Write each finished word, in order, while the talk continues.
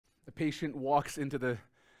patient walks into the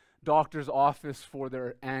doctor's office for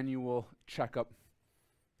their annual checkup.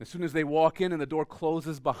 As soon as they walk in and the door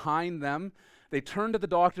closes behind them, they turn to the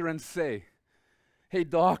doctor and say, "Hey,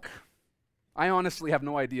 doc, I honestly have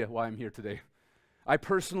no idea why I'm here today. I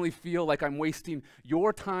personally feel like I'm wasting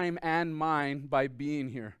your time and mine by being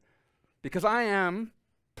here because I am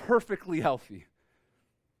perfectly healthy.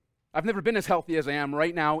 I've never been as healthy as I am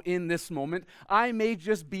right now in this moment. I may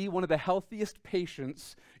just be one of the healthiest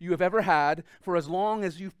patients you have ever had for as long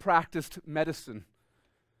as you've practiced medicine."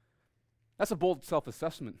 That's a bold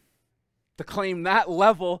self-assessment, to claim that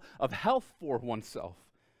level of health for oneself.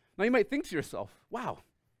 Now you might think to yourself, wow,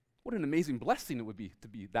 what an amazing blessing it would be to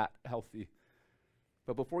be that healthy.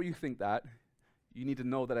 But before you think that, you need to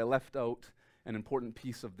know that I left out an important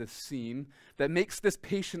piece of this scene that makes this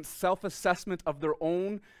patient's self-assessment of their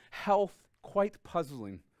own health quite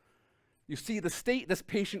puzzling. You see, the state this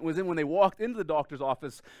patient was in when they walked into the doctor's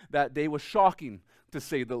office that day was shocking, to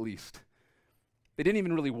say the least. They didn't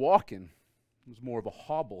even really walk in. It was more of a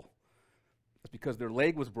hobble. That's because their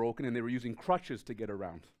leg was broken and they were using crutches to get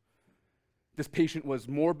around. This patient was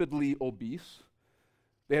morbidly obese.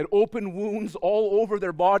 They had open wounds all over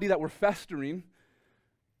their body that were festering,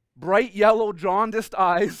 bright yellow jaundiced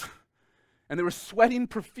eyes, and they were sweating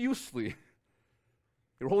profusely.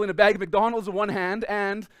 They were holding a bag of McDonald's in one hand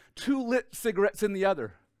and 2 lit cigarettes in the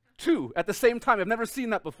other. 2 at the same time. I've never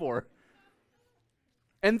seen that before.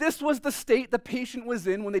 And this was the state the patient was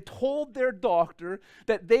in when they told their doctor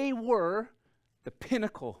that they were the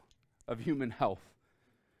pinnacle of human health.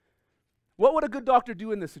 What would a good doctor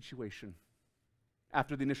do in this situation?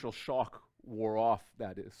 After the initial shock wore off,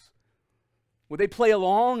 that is. Would they play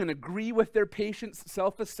along and agree with their patient's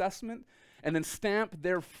self-assessment and then stamp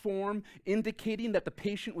their form indicating that the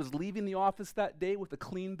patient was leaving the office that day with a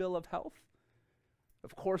clean bill of health?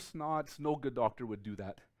 Of course not. No good doctor would do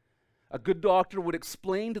that. A good doctor would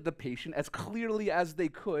explain to the patient as clearly as they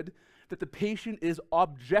could that the patient is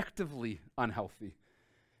objectively unhealthy.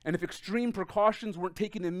 And if extreme precautions weren't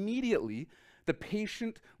taken immediately, the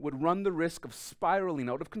patient would run the risk of spiraling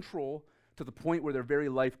out of control to the point where their very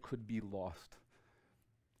life could be lost.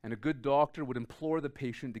 And a good doctor would implore the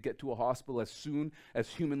patient to get to a hospital as soon as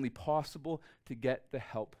humanly possible to get the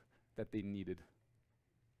help that they needed.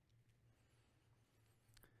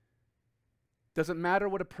 Doesn't matter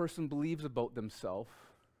what a person believes about themselves,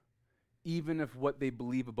 even if what they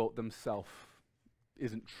believe about themselves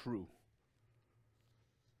isn't true.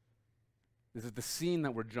 This is the scene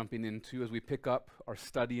that we're jumping into as we pick up our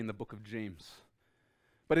study in the book of James.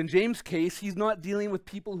 But in James' case, he's not dealing with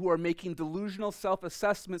people who are making delusional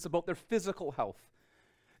self-assessments about their physical health.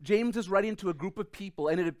 James is writing to a group of people,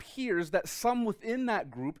 and it appears that some within that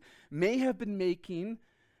group may have been making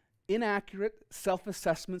inaccurate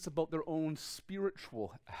self-assessments about their own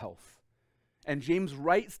spiritual health. And James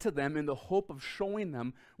writes to them in the hope of showing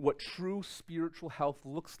them what true spiritual health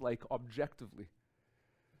looks like objectively.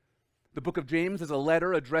 The book of James is a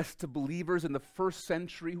letter addressed to believers in the first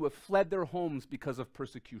century who have fled their homes because of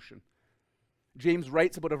persecution. James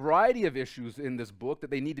writes about a variety of issues in this book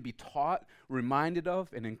that they need to be taught, reminded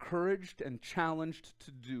of, and encouraged and challenged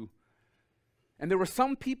to do. And there were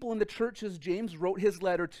some people in the churches James wrote his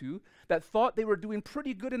letter to that thought they were doing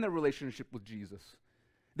pretty good in their relationship with Jesus.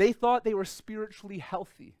 They thought they were spiritually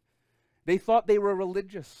healthy. They thought they were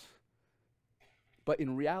religious. But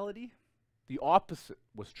in reality, the opposite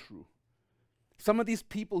was true. Some of these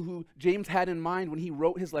people who James had in mind when he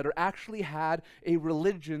wrote his letter actually had a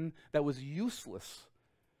religion that was useless.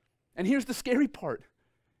 And here's the scary part.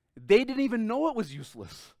 They didn't even know it was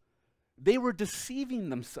useless. They were deceiving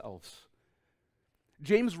themselves.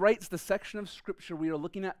 James writes the section of scripture we are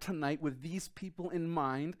looking at tonight with these people in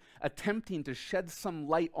mind, attempting to shed some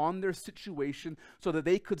light on their situation so that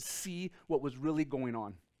they could see what was really going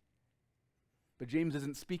on. But James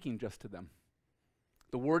isn't speaking just to them.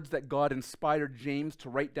 The words that God inspired James to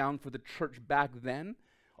write down for the church back then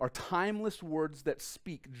are timeless words that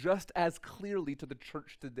speak just as clearly to the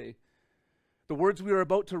church today. The words we are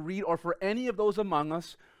about to read are for any of those among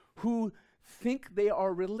us who think they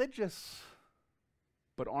are religious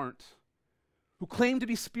but aren't, who claim to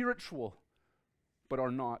be spiritual but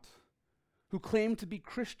are not, who claim to be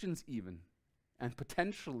Christians even and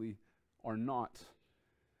potentially are not.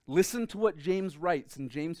 Listen to what James writes in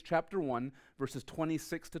James chapter 1, verses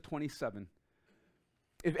 26 to 27.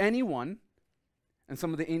 If anyone, and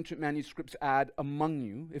some of the ancient manuscripts add among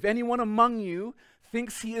you, if anyone among you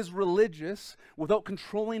thinks he is religious without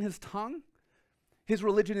controlling his tongue, his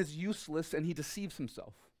religion is useless and he deceives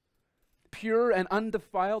himself. Pure and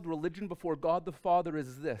undefiled religion before God the Father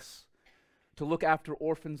is this: to look after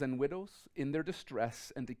orphans and widows in their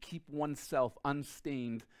distress, and to keep oneself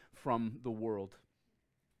unstained from the world.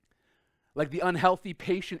 Like the unhealthy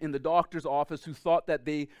patient in the doctor's office who thought that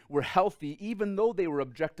they were healthy even though they were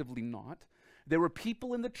objectively not, there were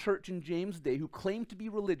people in the church in James' day who claimed to be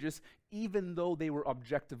religious even though they were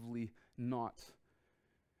objectively not.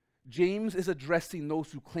 James is addressing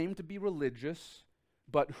those who claim to be religious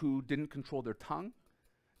but who didn't control their tongue,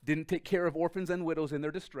 didn't take care of orphans and widows in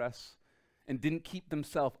their distress, and didn't keep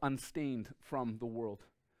themselves unstained from the world.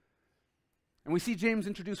 And we see James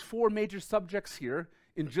introduce 4 major subjects here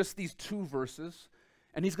in just these 2 verses,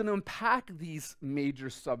 and he's going to unpack these major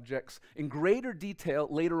subjects in greater detail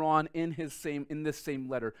later on in this same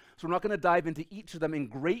letter. So we're not going to dive into each of them in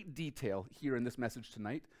great detail here in this message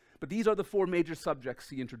tonight, but these are the 4 major subjects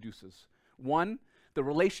he introduces. 1, the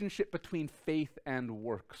relationship between faith and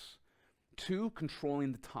works. 2,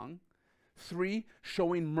 controlling the tongue. 3,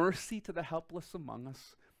 showing mercy to the helpless among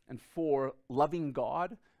us. And 4, loving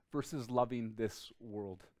God versus loving this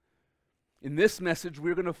world. In this message,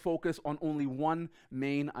 we're going to focus on only one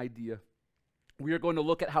main idea. We are going to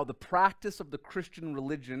look at how the practice of the Christian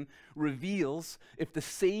religion reveals if the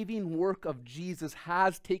saving work of Jesus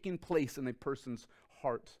has taken place in a person's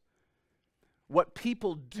heart. What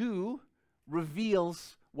people do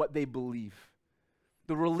reveals what they believe.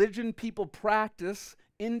 The religion people practice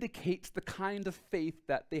indicates the kind of faith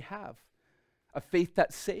that they have. A faith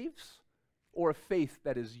that saves or a faith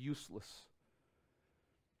that is useless.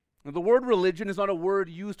 Now, the word religion is not a word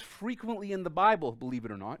used frequently in the Bible, believe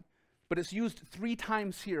it or not, but it's used 3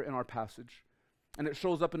 times here in our passage, and it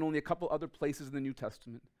shows up in only a couple other places in the New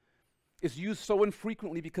Testament. It's used so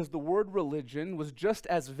infrequently because the word religion was just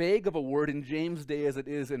as vague of a word in James' day as it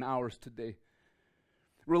is in ours today.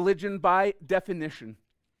 Religion, by definition,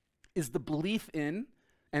 is the belief in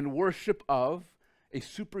and worship of a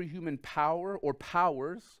superhuman power or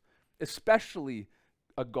powers, especially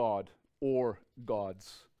a god or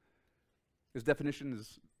gods. This definition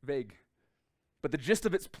is vague, but the gist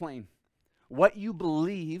of it's plain. What you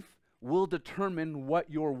believe will determine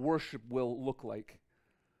what your worship will look like.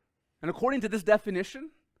 And according to this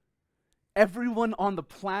definition, everyone on the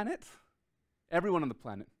planet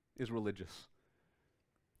is religious.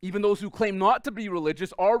 Even those who claim not to be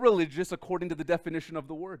religious are religious according to the definition of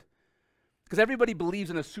the word. Because everybody believes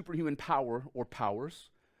in a superhuman power or powers,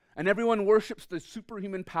 and everyone worships the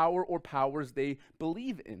superhuman power or powers they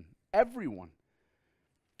believe in. Everyone.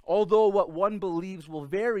 Although what one believes will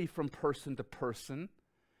vary from person to person,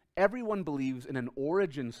 everyone believes in an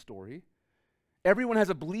origin story. Everyone has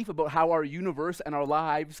a belief about how our universe and our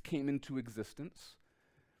lives came into existence.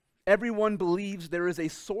 Everyone believes there is a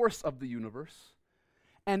source of the universe.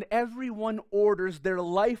 And everyone orders their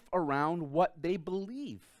life around what they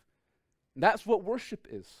believe. That's what worship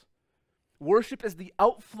is. Worship is the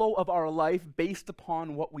outflow of our life based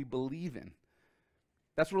upon what we believe in.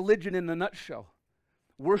 That's religion in a nutshell.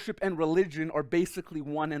 Worship and religion are basically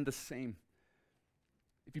one and the same.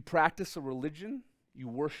 If you practice a religion, you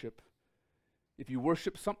worship. If you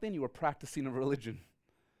worship something, you are practicing a religion.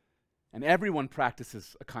 And everyone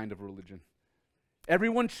practices a kind of religion.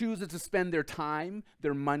 Everyone chooses to spend their time,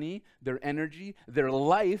 their money, their energy, their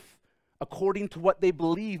life according to what they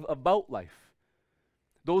believe about life.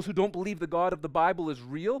 Those who don't believe the God of the Bible is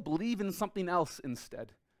real believe in something else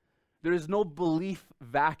instead. There is no belief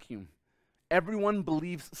vacuum. Everyone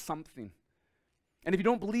believes something. And if you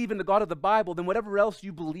don't believe in the God of the Bible, then whatever else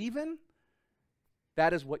you believe in,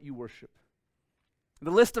 that is what you worship.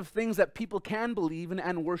 The list of things that people can believe in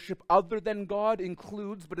and worship other than God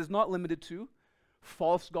includes, but is not limited to,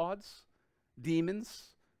 false gods, demons,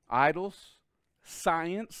 idols,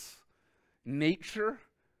 science, nature,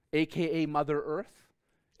 aka Mother Earth,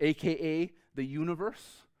 aka the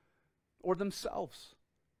universe, or themselves,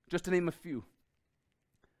 just to name a few.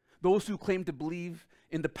 Those who claim to believe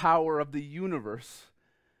in the power of the universe,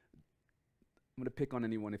 I'm going to pick on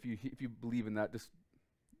anyone. If you believe in that, just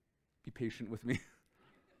be patient with me.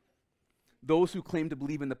 Those who claim to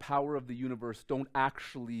believe in the power of the universe don't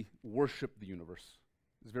actually worship the universe.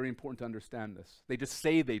 It's very important to understand this. They just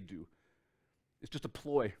say they do. It's just a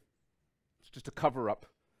ploy. It's just a cover-up.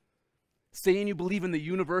 Saying you believe in the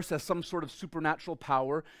universe as some sort of supernatural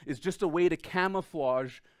power is just a way to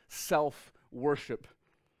camouflage self-worship.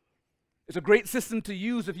 It's a great system to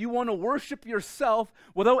use if you want to worship yourself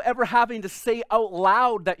without ever having to say out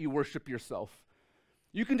loud that you worship yourself.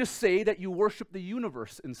 You can just say that you worship the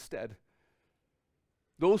universe instead.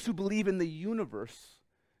 Those who believe in the universe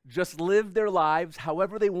just live their lives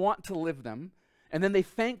however they want to live them, and then they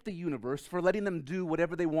thank the universe for letting them do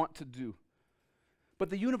whatever they want to do.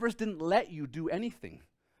 But the universe didn't let you do anything.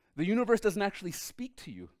 The universe doesn't actually speak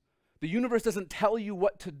to you. The universe doesn't tell you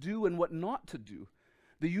what to do and what not to do.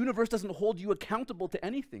 The universe doesn't hold you accountable to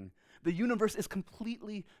anything. The universe is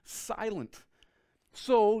completely silent.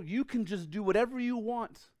 So you can just do whatever you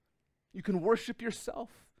want. You can worship yourself.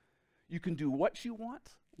 You can do what you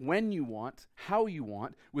want, when you want, how you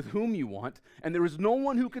want, with whom you want, and there is no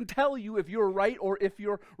one who can tell you if you're right or if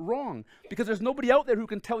you're wrong, because there's nobody out there who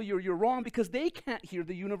can tell you you're wrong, because they can't hear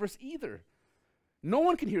the universe either. No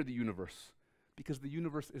one can hear the universe, because the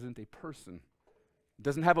universe isn't a person. It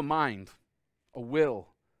doesn't have a mind, a will,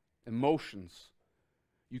 emotions.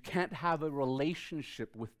 You can't have a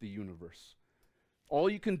relationship with the universe. All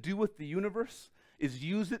you can do with the universe is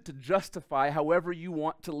use it to justify however you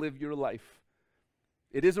want to live your life.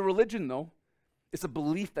 It is a religion, though. It's a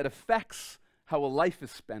belief that affects how a life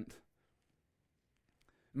is spent.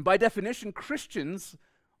 And by definition, Christians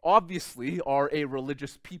obviously are a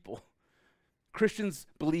religious people. Christians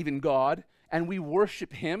believe in God, and we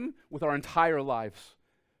worship Him with our entire lives.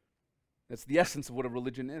 That's the essence of what a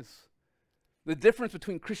religion is. The difference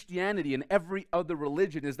between Christianity and every other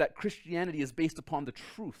religion is that Christianity is based upon the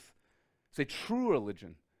truth. It's a true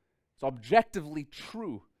religion. It's objectively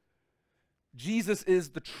true. Jesus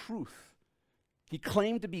is the truth. He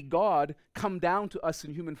claimed to be God, come down to us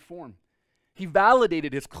in human form. He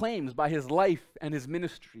validated his claims by his life and his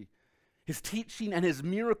ministry. His teaching and his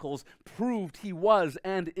miracles proved he was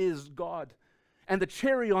and is God. And the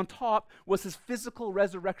cherry on top was his physical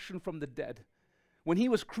resurrection from the dead. When he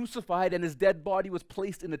was crucified and his dead body was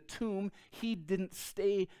placed in a tomb, he didn't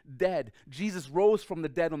stay dead. Jesus rose from the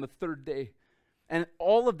dead on the third day. And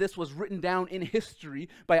all of this was written down in history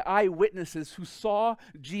by eyewitnesses who saw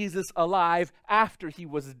Jesus alive after he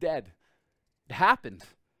was dead. It happened.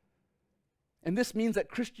 And this means that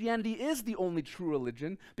Christianity is the only true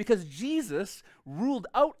religion because Jesus ruled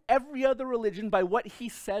out every other religion by what he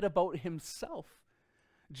said about himself.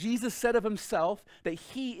 Jesus said of himself that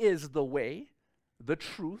he is the way, the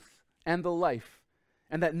truth, and the life,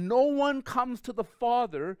 and that no one comes to the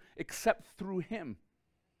Father except through him.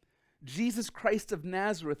 Jesus Christ of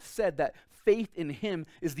Nazareth said that faith in him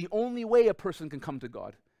is the only way a person can come to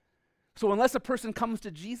God. So unless a person comes to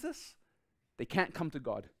Jesus, they can't come to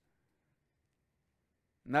God.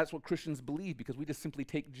 And that's what Christians believe because we just simply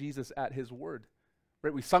take Jesus at his word.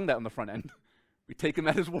 Right? We sung that on the front end. We take him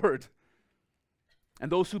at his word.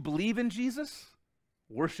 And those who believe in Jesus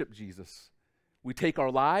worship Jesus. We take our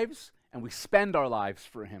lives and we spend our lives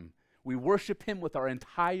for him. We worship him with our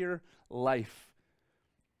entire life.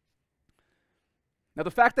 Now,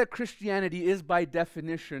 the fact that Christianity is by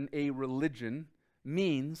definition a religion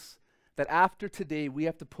means that after today we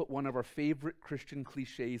have to put one of our favorite Christian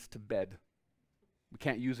cliches to bed. We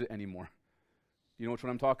can't use it anymore. You know which one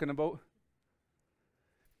I'm talking about?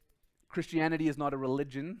 Christianity is not a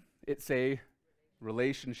religion, it's a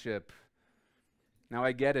relationship. Now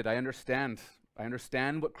I get it, I understand. I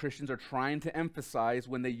understand what Christians are trying to emphasize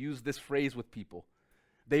when they use this phrase with people.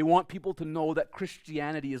 They want people to know that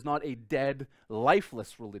Christianity is not a dead,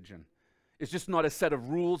 lifeless religion. It's just not a set of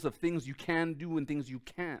rules of things you can do and things you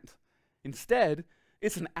can't. Instead,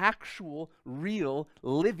 it's an actual, real,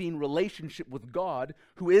 living relationship with God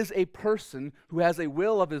who is a person who has a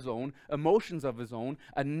will of his own, emotions of his own,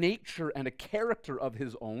 a nature and a character of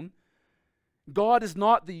his own. God is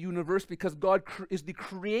not the universe because God is the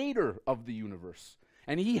creator of the universe.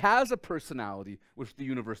 And he has a personality which the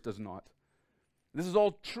universe does not. This is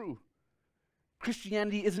all true.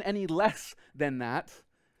 Christianity isn't any less than that.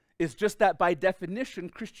 It's just that by definition,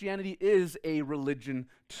 Christianity is a religion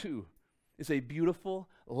too. It's a beautiful,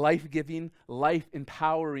 life-giving,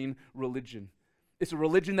 life-empowering religion. It's a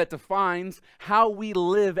religion that defines how we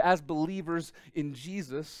live as believers in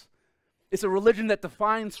Jesus. It's a religion that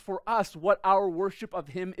defines for us what our worship of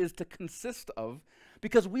him is to consist of,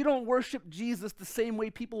 because we don't worship Jesus the same way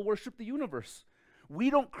people worship the universe. We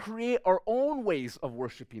don't create our own ways of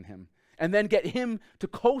worshiping him and then get him to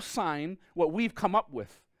co-sign what we've come up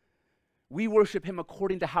with. We worship him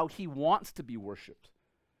according to how he wants to be worshiped.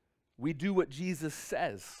 We do what Jesus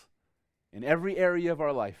says in every area of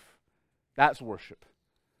our life. That's worship.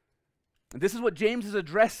 And this is what James is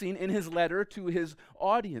addressing in his letter to his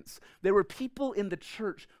audience. There were people in the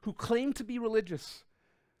church who claimed to be religious,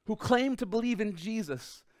 who claimed to believe in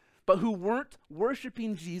Jesus, but who weren't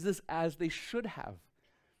worshiping Jesus as they should have.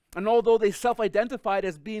 And although they self-identified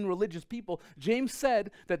as being religious people, James said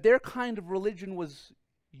that their kind of religion was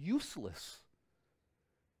useless.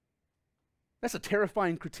 That's a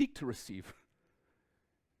terrifying critique to receive.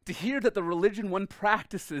 To hear that the religion one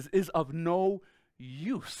practices is of no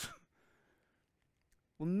use.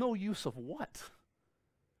 Well, no use of what?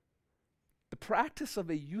 The practice of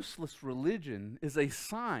a useless religion is a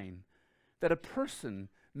sign that a person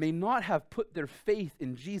may not have put their faith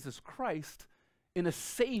in Jesus Christ in a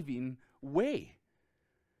saving way.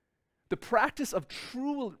 The practice of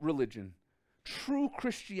true religion, true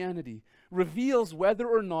Christianity, reveals whether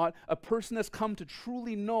or not a person has come to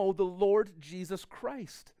truly know the Lord Jesus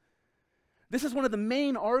Christ. This is one of the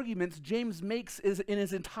main arguments James makes in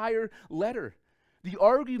his entire letter. The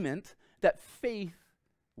argument that faith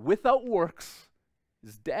without works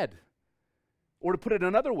is dead. Or to put it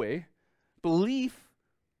another way, belief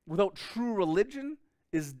without true religion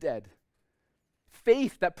is dead.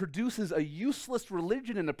 Faith that produces a useless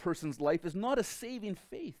religion in a person's life is not a saving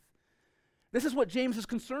faith. This is what James is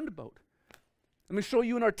concerned about. Let me show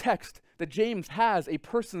you in our text that James has a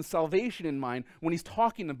person's salvation in mind when he's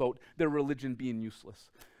talking about their religion being useless.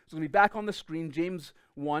 So it's going to be back on the screen, James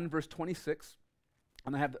 1, verse 26.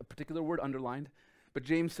 And I have a particular word underlined. But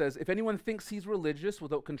James says, if anyone thinks he's religious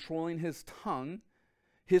without controlling his tongue,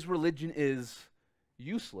 his religion is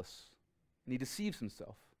useless, and he deceives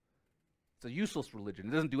himself. It's a useless religion.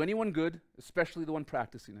 It doesn't do anyone good, especially the one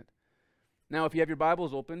practicing it. Now, if you have your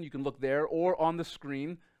Bibles open, you can look there or on the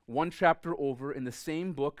screen, one chapter over in the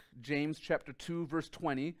same book, James chapter 2, verse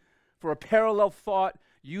 20, for a parallel thought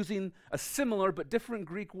using a similar but different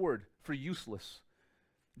Greek word for useless.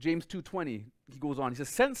 James 2:20, he goes on, he says,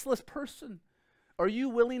 senseless person, are you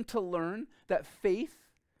willing to learn that faith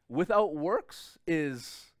without works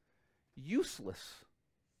is useless?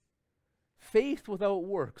 Faith without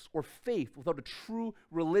works, or faith without a true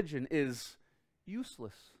religion, is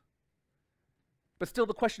useless. But still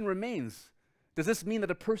the question remains, does this mean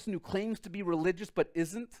that a person who claims to be religious but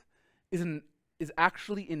is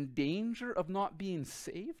actually in danger of not being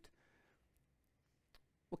saved?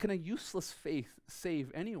 Well, can a useless faith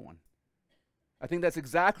save anyone? I think that's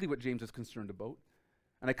exactly what James is concerned about.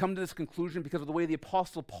 And I come to this conclusion because of the way the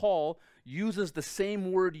Apostle Paul uses the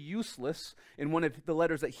same word useless in one of the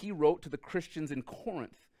letters that he wrote to the Christians in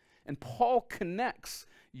Corinth. And Paul connects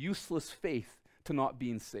useless faith to not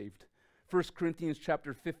being saved. 1 Corinthians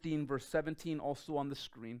chapter 15, verse 17, also on the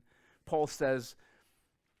screen. Paul says,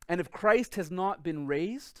 and if Christ has not been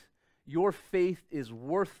raised, your faith is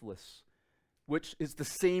worthless, which is the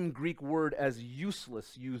same Greek word as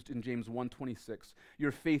useless used in James 1:26.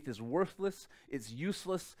 Your faith is worthless, it's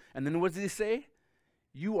useless, and then what does he say?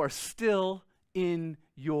 You are still in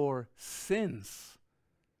your sins.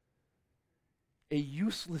 A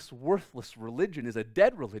useless, worthless religion is a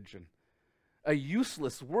dead religion. A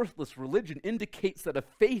useless, worthless religion indicates that a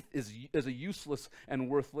faith is a useless and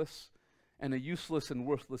worthless, and a useless and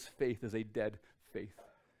worthless faith is a dead faith.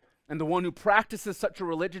 And the one who practices such a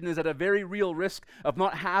religion is at a very real risk of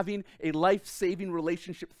not having a life-saving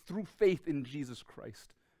relationship through faith in Jesus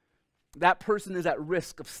Christ. That person is at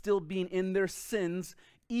risk of still being in their sins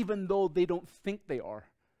even though they don't think they are.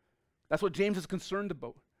 That's what James is concerned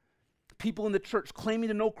about. People in the church claiming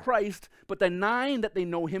to know Christ, but denying that they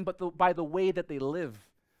know him by the way that they live.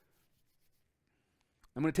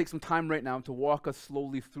 I'm going to take some time right now to walk us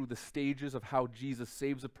slowly through the stages of how Jesus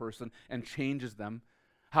saves a person and changes them,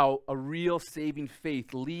 how a real saving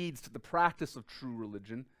faith leads to the practice of true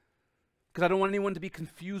religion, because I don't want anyone to be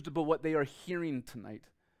confused about what they are hearing tonight.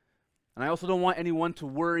 And I also don't want anyone to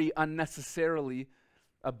worry unnecessarily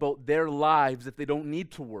about their lives if they don't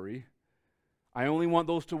need to worry. I only want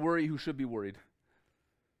those to worry who should be worried.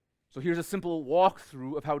 So here's a simple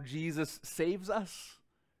walkthrough of how Jesus saves us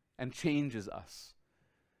and changes us.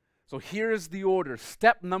 So here's the order.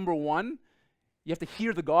 Step number one, you have to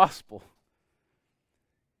hear the gospel.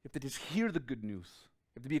 You have to just hear the good news.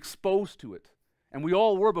 You have to be exposed to it. And we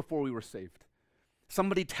all were before we were saved.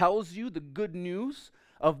 Somebody tells you the good news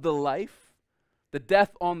of the life, the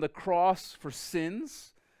death on the cross for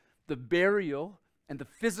sins, the burial, and the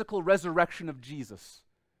physical resurrection of Jesus.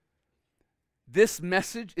 This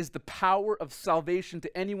message is the power of salvation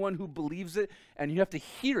to anyone who believes it, and you have to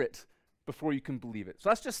hear it before you can believe it. So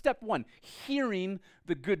that's just step one, hearing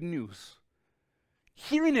the good news.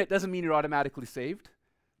 Hearing it doesn't mean you're automatically saved,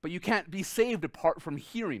 but you can't be saved apart from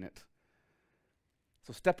hearing it.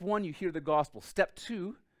 So step one, you hear the gospel. Step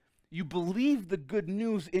two, you believe the good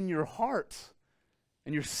news in your heart,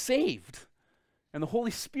 and you're saved, and the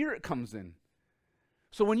Holy Spirit comes in.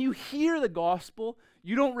 So when you hear the gospel,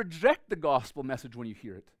 you don't reject the gospel message when you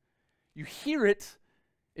hear it. You hear it,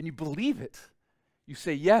 and you believe it. You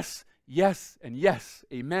say yes, yes, and yes.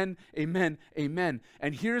 Amen, amen, amen.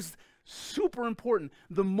 And here's super important.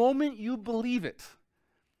 The moment you believe it,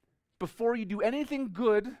 before you do anything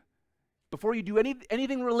good, before you do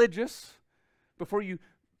anything religious, before you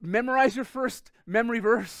memorize your first memory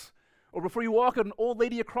verse, or before you walk an old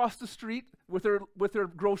lady across the street with her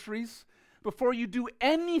groceries, before you do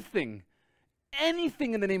anything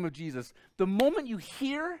in the name of Jesus, the moment you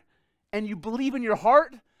hear and you believe in your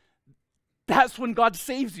heart, that's when God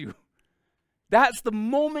saves you. That's the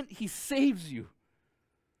moment he saves you.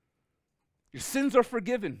 Your sins are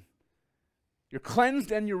forgiven. You're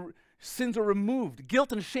cleansed and your sins are removed.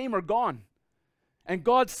 Guilt and shame are gone. And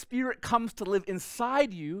God's Spirit comes to live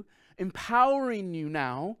inside you, empowering you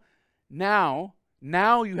now. Now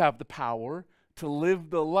you have the power to live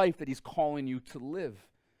the life that he's calling you to live.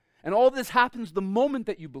 And all this happens the moment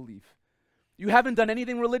that you believe. You haven't done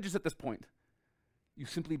anything religious at this point. You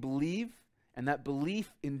simply believe, and that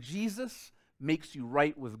belief in Jesus makes you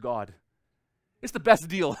right with God. It's the best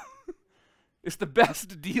deal. It's the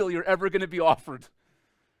best deal you're ever going to be offered.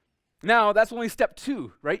 Now, that's only step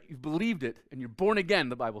 2, right? You've believed it, and you're born again,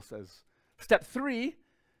 the Bible says. Step 3,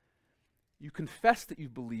 you confess that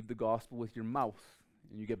you've believed the gospel with your mouth,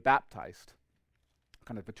 and you get baptized.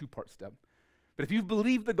 Kind of a 2-part step. But if you've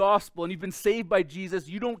believed the gospel and you've been saved by Jesus,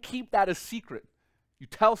 you don't keep that a secret. You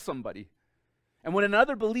tell somebody. And when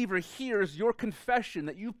another believer hears your confession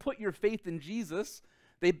that you've put your faith in Jesus,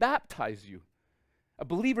 they baptize you. A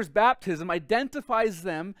believer's baptism identifies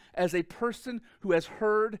them as a person who has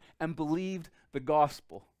heard and believed the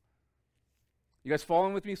gospel. You guys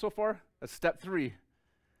following with me so far? That's step 3.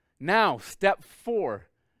 Now, step 4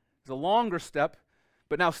 is a longer step,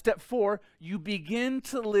 but now step 4, you begin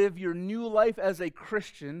to live your new life as a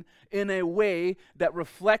Christian in a way that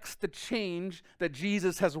reflects the change that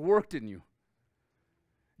Jesus has worked in you.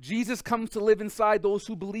 Jesus comes to live inside those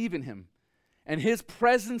who believe in him. And his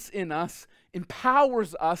presence in us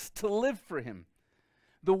empowers us to live for him.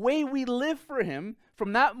 The way we live for him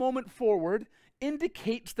from that moment forward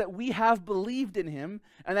indicates that we have believed in him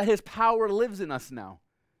and that his power lives in us now.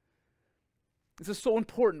 This is so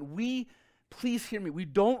important. Please hear me, we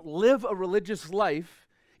don't live a religious life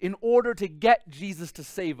in order to get Jesus to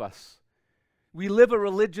save us. We live a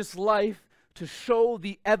religious life to show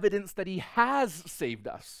the evidence that he has saved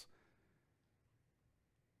us.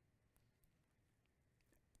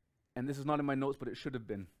 And this is not in my notes, but it should have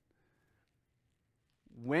been.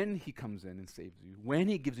 When he comes in and saves you, when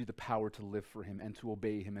he gives you the power to live for him and to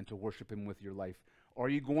obey him and to worship him with your life, are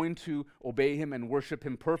you going to obey him and worship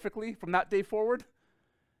him perfectly from that day forward?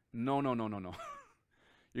 No.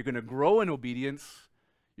 You're going to grow in obedience.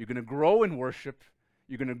 You're going to grow in worship.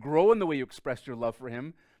 You're going to grow in the way you express your love for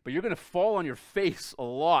him, but you're going to fall on your face a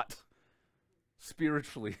lot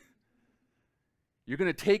spiritually. You're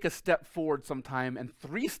going to take a step forward sometime and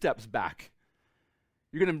 3 steps back.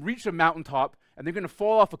 You're going to reach a mountaintop and they're going to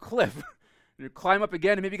fall off a cliff. You climb up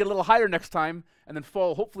again and maybe get a little higher next time and then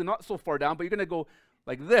fall, hopefully not so far down, but you're going to go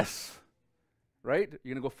like this, right?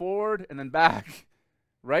 You're going to go forward and then back,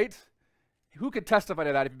 right? Who could testify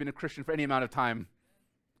to that if you've been a Christian for any amount of time?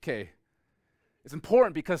 Okay. It's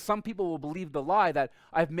important because some people will believe the lie that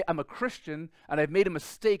I'm a Christian and I've made a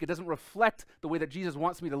mistake. It doesn't reflect the way that Jesus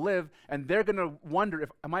wants me to live, and they're going to wonder,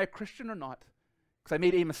 am I a Christian or not? Because I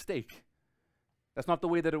made a mistake. That's not the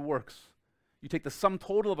way that it works. You take the sum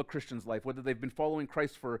total of a Christian's life, whether they've been following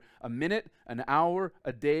Christ for a minute, an hour,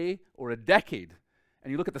 a day, or a decade,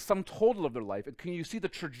 and you look at the sum total of their life, and can you see the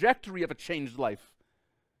trajectory of a changed life?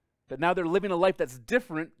 That now they're living a life that's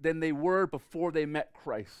different than they were before they met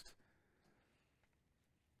Christ.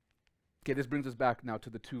 Okay, this brings us back now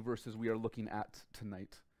to the 2 verses we are looking at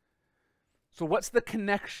tonight. So what's the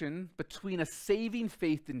connection between a saving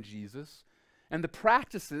faith in Jesus and the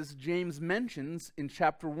practices James mentions in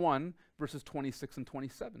chapter 1, verses 26 and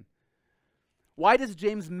 27? Why does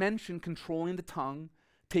James mention controlling the tongue,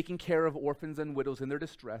 taking care of orphans and widows in their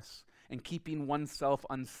distress, and keeping oneself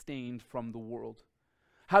unstained from the world?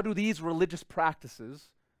 How do these religious practices,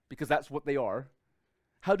 because that's what they are,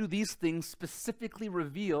 how do these things specifically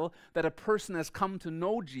reveal that a person has come to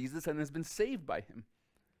know Jesus and has been saved by him?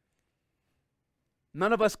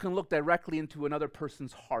 None of us can look directly into another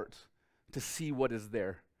person's heart to see what is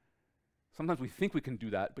there. Sometimes we think we can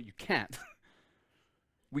do that, but you can't.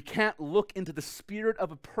 We can't look into the spirit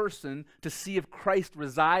of a person to see if Christ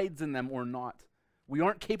resides in them or not. We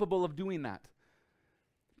aren't capable of doing that.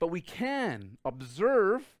 But we can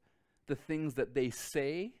observe the things that they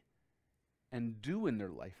say and do in their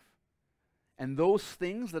life. And those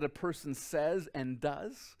things that a person says and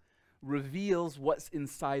does reveals what's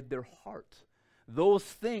inside their heart. Those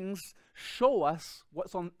things show us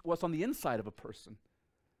what's on the inside of a person.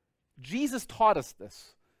 Jesus taught us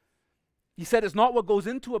this. He said it's not what goes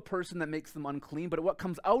into a person that makes them unclean, but what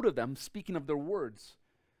comes out of them, speaking of their words.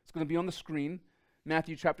 It's going to be on the screen,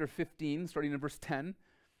 Matthew chapter 15, starting in verse 10.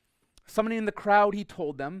 Summoning the crowd, he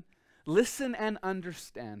told them, Listen and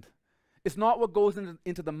understand. It's not what goes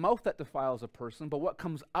into the mouth that defiles a person, but what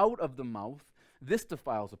comes out of the mouth, this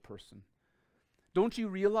defiles a person. Don't you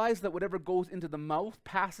realize that whatever goes into the mouth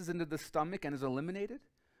passes into the stomach and is eliminated?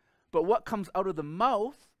 But what comes out of the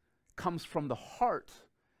mouth comes from the heart,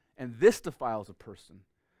 and this defiles a person.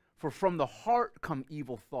 For from the heart come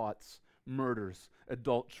evil thoughts, murders,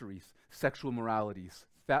 adulteries, sexual immoralities,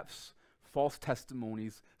 thefts, false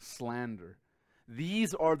testimonies, slander.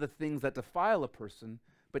 These are the things that defile a person,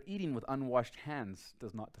 but eating with unwashed hands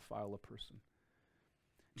does not defile a person.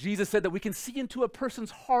 Jesus said that we can see into a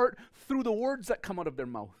person's heart through the words that come out of their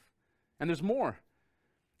mouth. And there's more.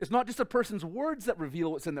 It's not just a person's words that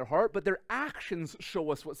reveal what's in their heart, but their actions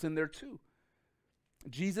show us what's in there too.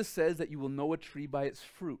 Jesus says that you will know a tree by its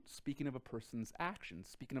fruit, speaking of a person's actions,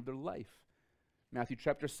 speaking of their life. Matthew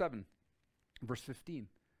chapter 7, verse 15.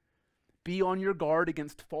 Be on your guard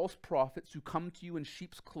against false prophets who come to you in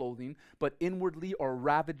sheep's clothing, but inwardly are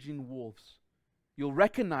ravaging wolves. You'll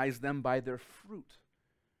recognize them by their fruit.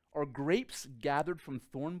 Are grapes gathered from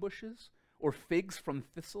thorn bushes, or figs from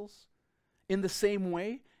thistles? In the same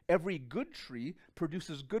way, every good tree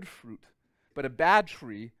produces good fruit, but a bad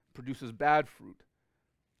tree produces bad fruit.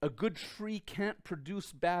 A good tree can't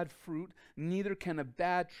produce bad fruit, neither can a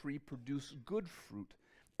bad tree produce good fruit.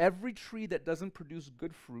 Every tree that doesn't produce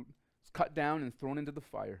good fruit is cut down and thrown into the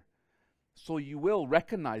fire. So you will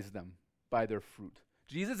recognize them by their fruit.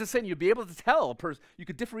 Jesus is saying you'll be able to tell a person, you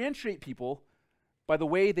could differentiate people by the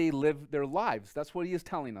way they live their lives. That's what he is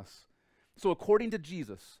telling us. So according to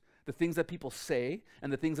Jesus, the things that people say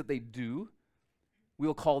and the things that they do,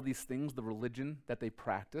 we'll call these things the religion that they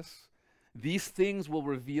practice. These things will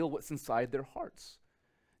reveal what's inside their hearts.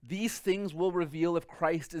 These things will reveal if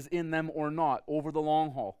Christ is in them or not over the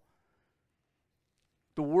long haul.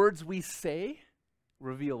 The words we say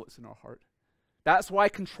reveal what's in our heart. That's why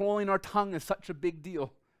controlling our tongue is such a big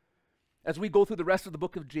deal. As we go through the rest of the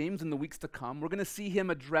book of James in the weeks to come, we're going to see him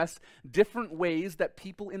address different ways that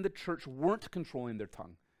people in the church weren't controlling their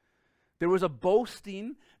tongue. There was a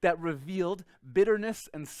boasting that revealed bitterness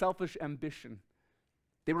and selfish ambition.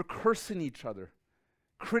 They were cursing each other,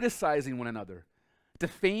 criticizing one another,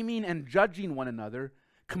 defaming and judging one another,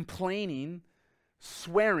 complaining,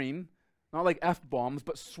 swearing, not like F-bombs,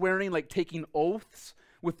 but swearing like taking oaths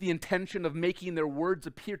with the intention of making their words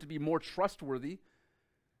appear to be more trustworthy.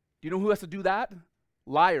 Do you know who has to do that?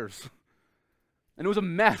 Liars. And it was a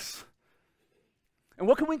mess. And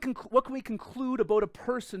what can we conclude about a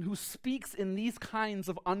person who speaks in these kinds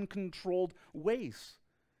of uncontrolled ways?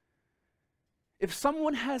 If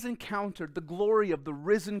someone has encountered the glory of the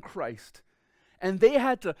risen Christ, and they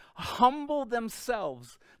had to humble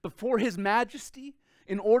themselves before his majesty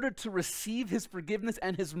in order to receive his forgiveness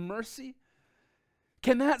and his mercy,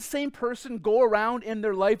 can that same person go around in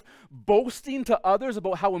their life boasting to others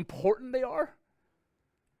about how important they are?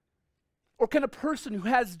 Or can a person who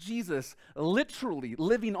has Jesus literally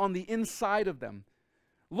living on the inside of them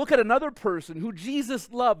look at another person who Jesus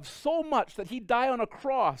loved so much that he died on a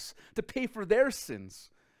cross to pay for their sins?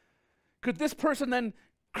 Could this person then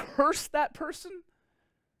curse that person?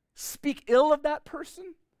 Speak ill of that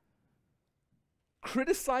person?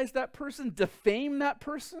 Criticize that person? Defame that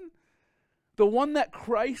person? The one that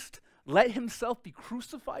Christ let himself be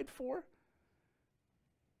crucified for?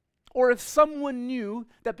 Or if someone knew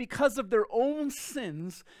that because of their own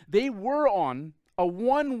sins, they were on a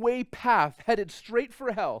one-way path headed straight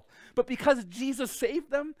for hell, but because Jesus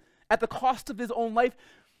saved them at the cost of his own life,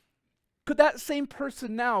 could that same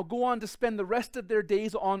person now go on to spend the rest of their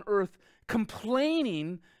days on earth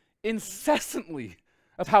complaining incessantly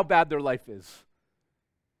of how bad their life is?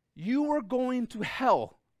 You were going to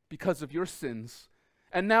hell because of your sins,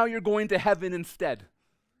 and now you're going to heaven instead,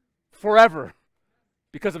 forever,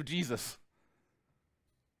 because of Jesus.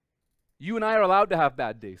 You and I are allowed to have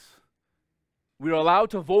bad days. We are allowed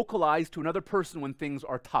to vocalize to another person when things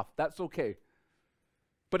are tough. That's okay.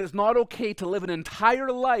 But it's not okay to live an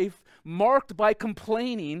entire life marked by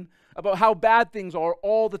complaining about how bad things are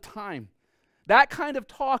all the time. That kind of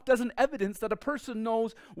talk doesn't evidence that a person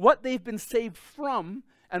knows what they've been saved from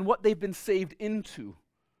and what they've been saved into.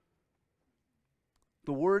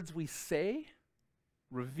 The words we say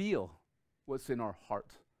reveal what's in our heart.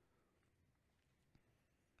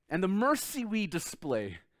 And the mercy we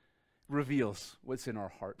display reveals what's in our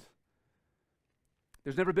heart.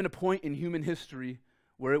 There's never been a point in human history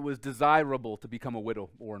where it was desirable to become a widow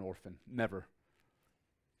or an orphan. Never.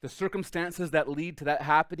 The circumstances that lead to that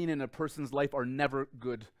happening in a person's life are never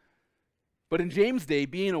good. But in James' day,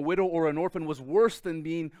 being a widow or an orphan was worse than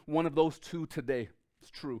being one of those two today.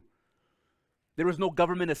 It's true. There was no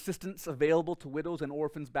government assistance available to widows and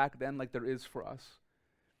orphans back then like there is for us.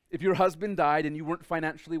 If your husband died and you weren't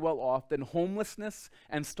financially well off, then homelessness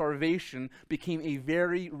and starvation became a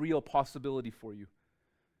very real possibility for you.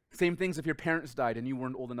 Same things if your parents died and you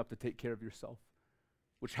weren't old enough to take care of yourself,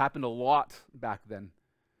 which happened a lot back then.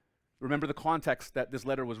 Remember the context that this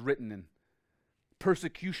letter was written in.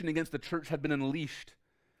 Persecution against the church had been unleashed.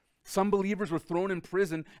 Some believers were thrown in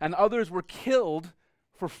prison and others were killed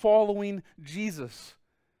for following Jesus.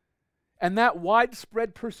 And that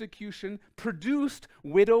widespread persecution produced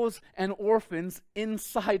widows and orphans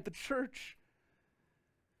inside the church.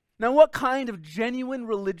 Now, what kind of genuine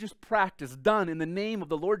religious practice done in the name of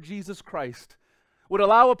the Lord Jesus Christ would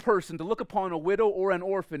allow a person to look upon a widow or an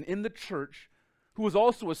orphan in the church who was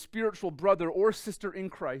also a spiritual brother or sister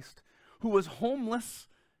in Christ, who was homeless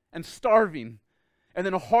and starving, and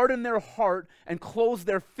then harden their heart and close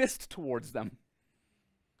their fist towards them?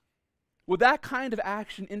 Would that kind of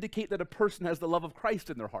action indicate that a person has the love of Christ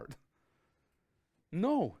in their heart?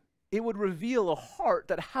 No. It would reveal a heart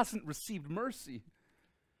that hasn't received mercy.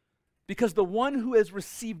 Because the one who has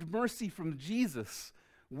received mercy from Jesus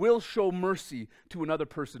will show mercy to another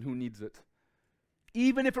person who needs it,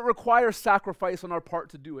 even if it requires sacrifice on our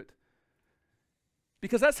part to do it.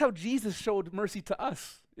 Because that's how Jesus showed mercy to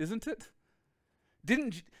us, isn't it?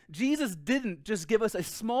 Jesus didn't just give us a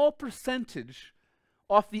small percentage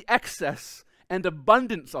off the excess and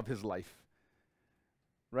abundance of his life,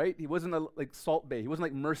 right? He wasn't like Salt Bay. He wasn't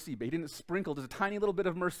like Mercy Bay. He didn't sprinkle just a tiny little bit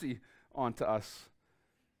of mercy onto us.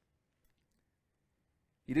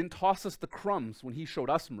 He didn't toss us the crumbs when he showed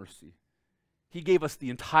us mercy. He gave us the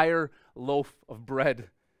entire loaf of bread.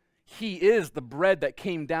 He is the bread that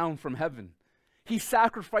came down from heaven. He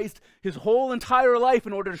sacrificed his whole entire life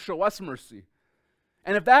in order to show us mercy.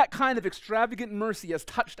 And if that kind of extravagant mercy has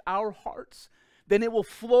touched our hearts, then it will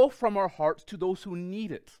flow from our hearts to those who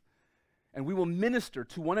need it. And we will minister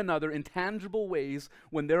to one another in tangible ways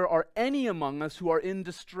when there are any among us who are in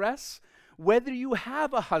distress, whether you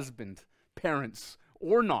have a husband, parents,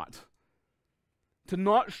 or not. To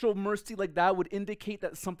not show mercy like that would indicate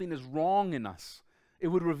that something is wrong in us. It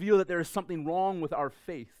would reveal that there is something wrong with our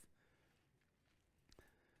faith.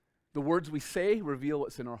 The words we say reveal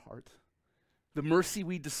what's in our heart. The mercy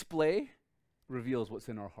we display reveals what's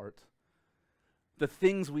in our heart. The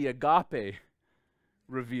things we agape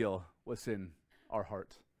reveal what's in our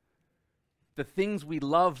heart. The things we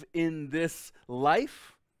love in this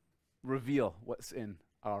life reveal what's in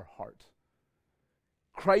our heart.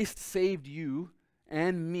 Christ saved you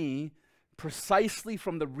and me precisely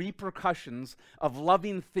from the repercussions of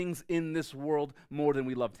loving things in this world more than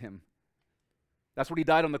we loved him. That's what he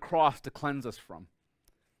died on the cross to cleanse us from.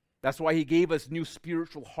 That's why he gave us new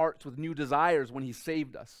spiritual hearts with new desires when he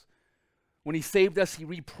saved us. When he saved us, he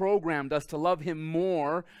reprogrammed us to love him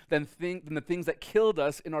more than the things that killed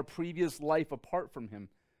us in our previous life apart from him.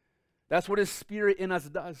 That's what his Spirit in us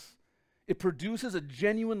does. It produces a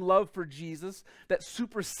genuine love for Jesus that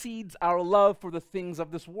supersedes our love for the things of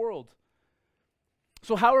this world.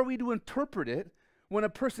 So how are we to interpret it when a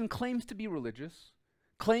person claims to be religious,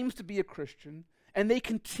 claims to be a Christian, and they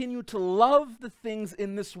continue to love the things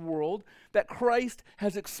in this world that Christ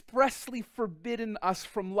has expressly forbidden us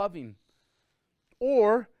from loving?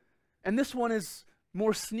 Or, and this one is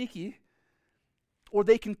more sneaky, or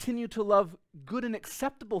they continue to love good and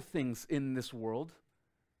acceptable things in this world,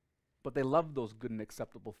 but they love those good and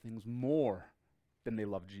acceptable things more than they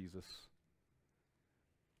love Jesus.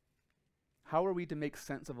 How are we to make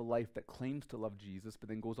sense of a life that claims to love Jesus, but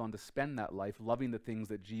then goes on to spend that life loving the things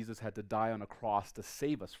that Jesus had to die on a cross to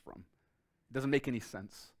save us from? It doesn't make any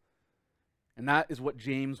sense. And that is what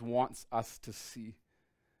James wants us to see.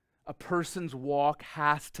 A person's walk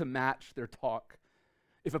has to match their talk.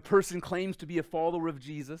 If a person claims to be a follower of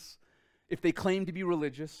Jesus, if they claim to be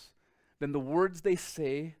religious, then the words they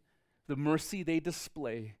say, the mercy they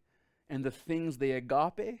display, and the things they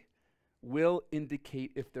agape will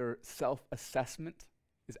indicate if their self-assessment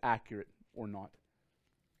is accurate or not.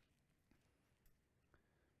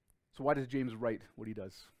 So why does James write what he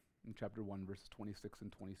does in chapter 1, verses 26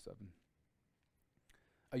 and 27?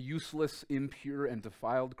 A useless, impure, and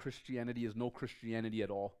defiled Christianity is no Christianity at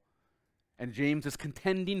all. And James is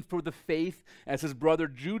contending for the faith as his brother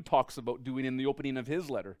Jude talks about doing in the opening of his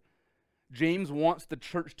letter. James wants the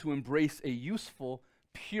church to embrace a useful,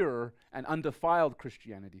 pure, and undefiled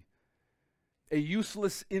Christianity. A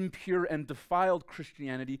useless, impure, and defiled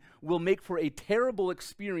Christianity will make for a terrible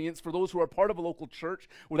experience for those who are part of a local church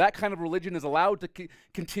where that kind of religion is allowed to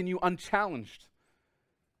continue unchallenged.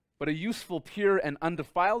 But a useful, pure, and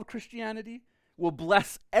undefiled Christianity will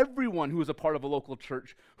bless everyone who is a part of a local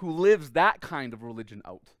church who lives that kind of religion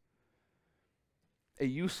out. A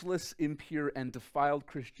useless, impure, and defiled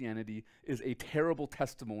Christianity is a terrible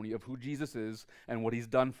testimony of who Jesus is and what he's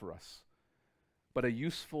done for us. But a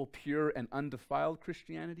useful, pure, and undefiled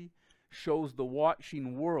Christianity shows the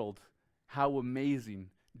watching world how amazing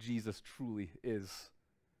Jesus truly is.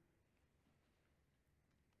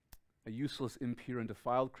 A useless, impure, and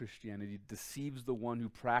defiled Christianity deceives the one who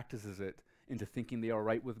practices it into thinking they are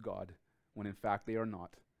right with God, when in fact they are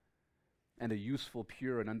not. And a useful,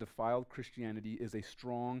 pure, and undefiled Christianity is a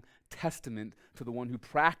strong testament to the one who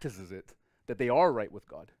practices it, that they are right with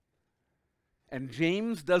God. And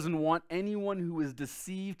James doesn't want anyone who is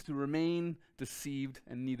deceived to remain deceived,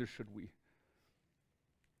 and neither should we.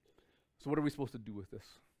 So what are we supposed to do with this?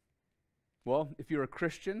 Well, if you're a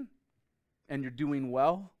Christian and you're doing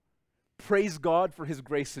well, praise God for his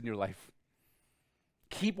grace in your life.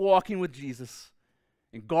 Keep walking with Jesus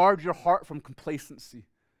and guard your heart from complacency.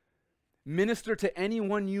 Minister to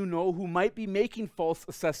anyone you know who might be making false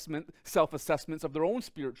self-assessments of their own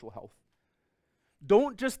spiritual health.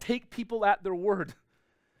 Don't just take people at their word.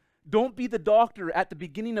 Don't be the doctor at the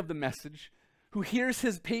beginning of the message who hears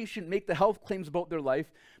his patient make the health claims about their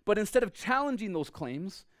life, but instead of challenging those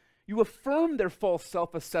claims, you affirm their false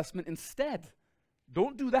self-assessment instead.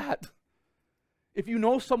 Don't do that. If you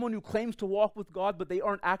know someone who claims to walk with God, but they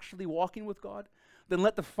aren't actually walking with God, then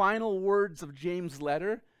let the final words of James'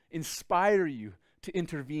 letter inspire you to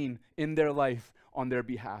intervene in their life on their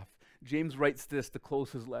behalf. James writes this to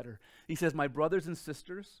close his letter. He says, "My brothers and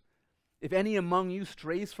sisters, if any among you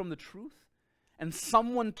strays from the truth, and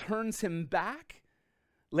someone turns him back,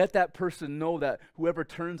 let that person know that whoever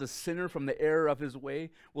turns a sinner from the error of his way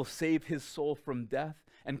will save his soul from death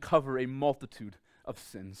and cover a multitude of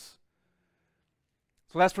sins."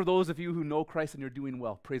 So that's for those of you who know Christ and you're doing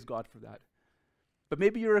well. Praise God for that. But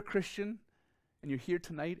maybe you're a Christian and you're here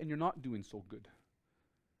tonight and you're not doing so good.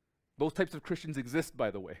 Those types of Christians exist, by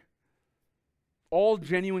the way. All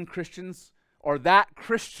genuine Christians are that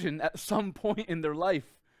Christian at some point in their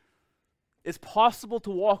life. It's possible to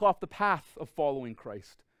walk off the path of following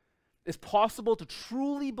Christ. It's possible to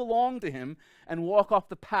truly belong to him and walk off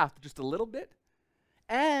the path just a little bit.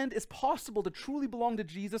 And it's possible to truly belong to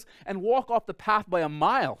Jesus and walk off the path by a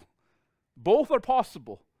mile. Both are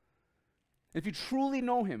possible. If you truly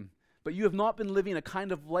know him, but you have not been living a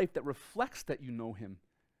kind of life that reflects that you know him,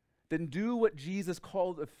 then do what Jesus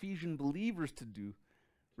called Ephesian believers to do,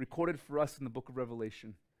 recorded for us in the book of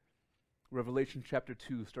Revelation. Revelation chapter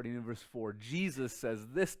 2, starting in verse 4. Jesus says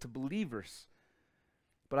this to believers,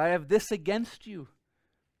 "But I have this against you.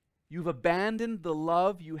 You've abandoned the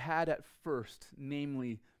love you had at first,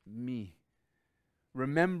 namely me.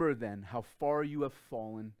 Remember then how far you have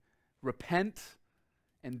fallen. Repent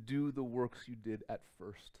and do the works you did at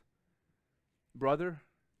first." Brother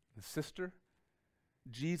and sister,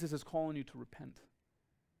 Jesus is calling you to repent.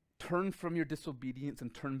 Turn from your disobedience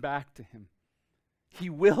and turn back to him. He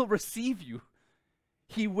will receive you.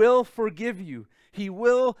 He will forgive you. He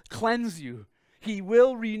will cleanse you. He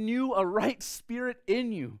will renew a right spirit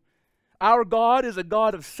in you. Our God is a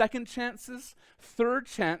God of second chances, third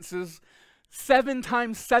chances, 7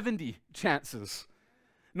 times 70 chances.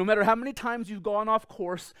 No matter how many times you've gone off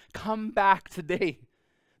course, come back today.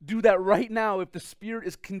 Do that right now if the Spirit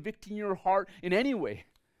is convicting your heart in any way.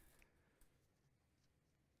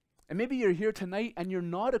 And maybe you're here tonight and you're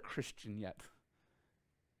not a Christian yet.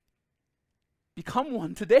 Become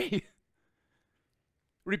one today.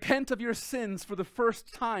 Repent of your sins for the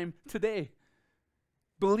first time today.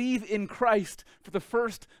 Believe in Christ for the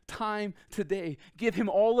first time today. Give him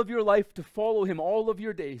all of your life to follow him all of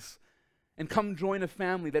your days. And come join a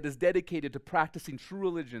family that is dedicated to practicing true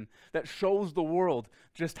religion that shows the world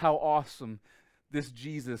just how awesome this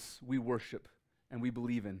Jesus we worship and we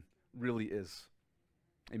believe in really is.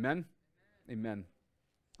 Amen? Amen.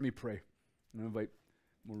 Let me pray. I'm going to invite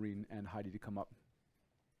Maureen and Heidi to come up.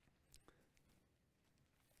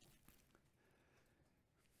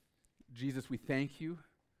 Jesus, we thank you.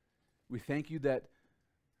 We thank you that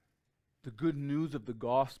the good news of the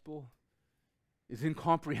gospel is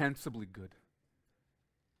incomprehensibly good.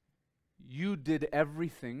 You did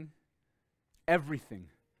everything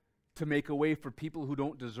to make a way for people who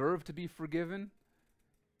don't deserve to be forgiven.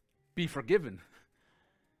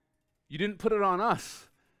 You didn't put it on us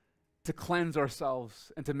to cleanse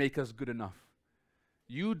ourselves and to make us good enough.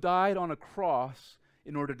 You died on a cross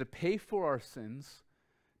in order to pay for our sins,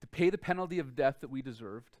 to pay the penalty of death that we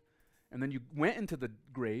deserved, and then you went into the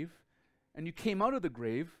grave, and you came out of the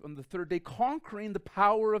grave on the third day, conquering the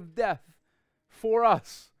power of death for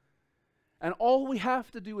us. And all we have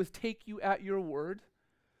to do is take you at your word,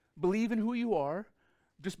 believe in who you are,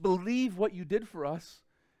 just believe what you did for us,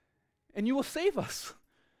 and you will save us.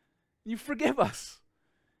 You forgive us,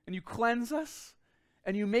 and you cleanse us,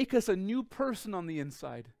 and you make us a new person on the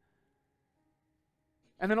inside.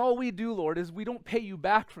 And then all we do, Lord, is we don't pay you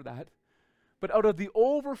back for that, but out of the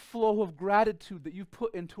overflow of gratitude that you've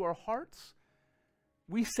put into our hearts,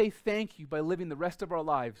 we say thank you by living the rest of our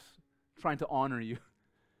lives trying to honor you.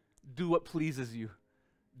 Do what pleases you.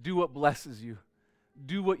 Do what blesses you.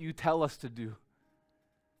 Do what you tell us to do.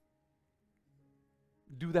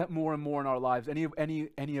 Do that more and more in our lives. Any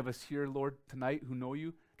of us here, Lord, tonight who know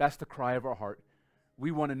you, that's the cry of our heart.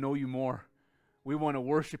 We want to know you more. We want to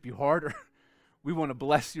worship you harder. We want to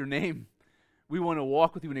bless your name. We want to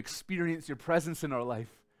walk with you and experience your presence in our life.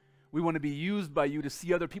 We want to be used by you to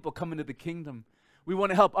see other people come into the kingdom. We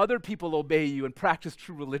want to help other people obey you and practice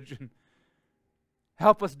true religion.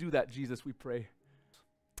 Help us do that, Jesus, we pray.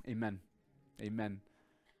 Amen. Amen.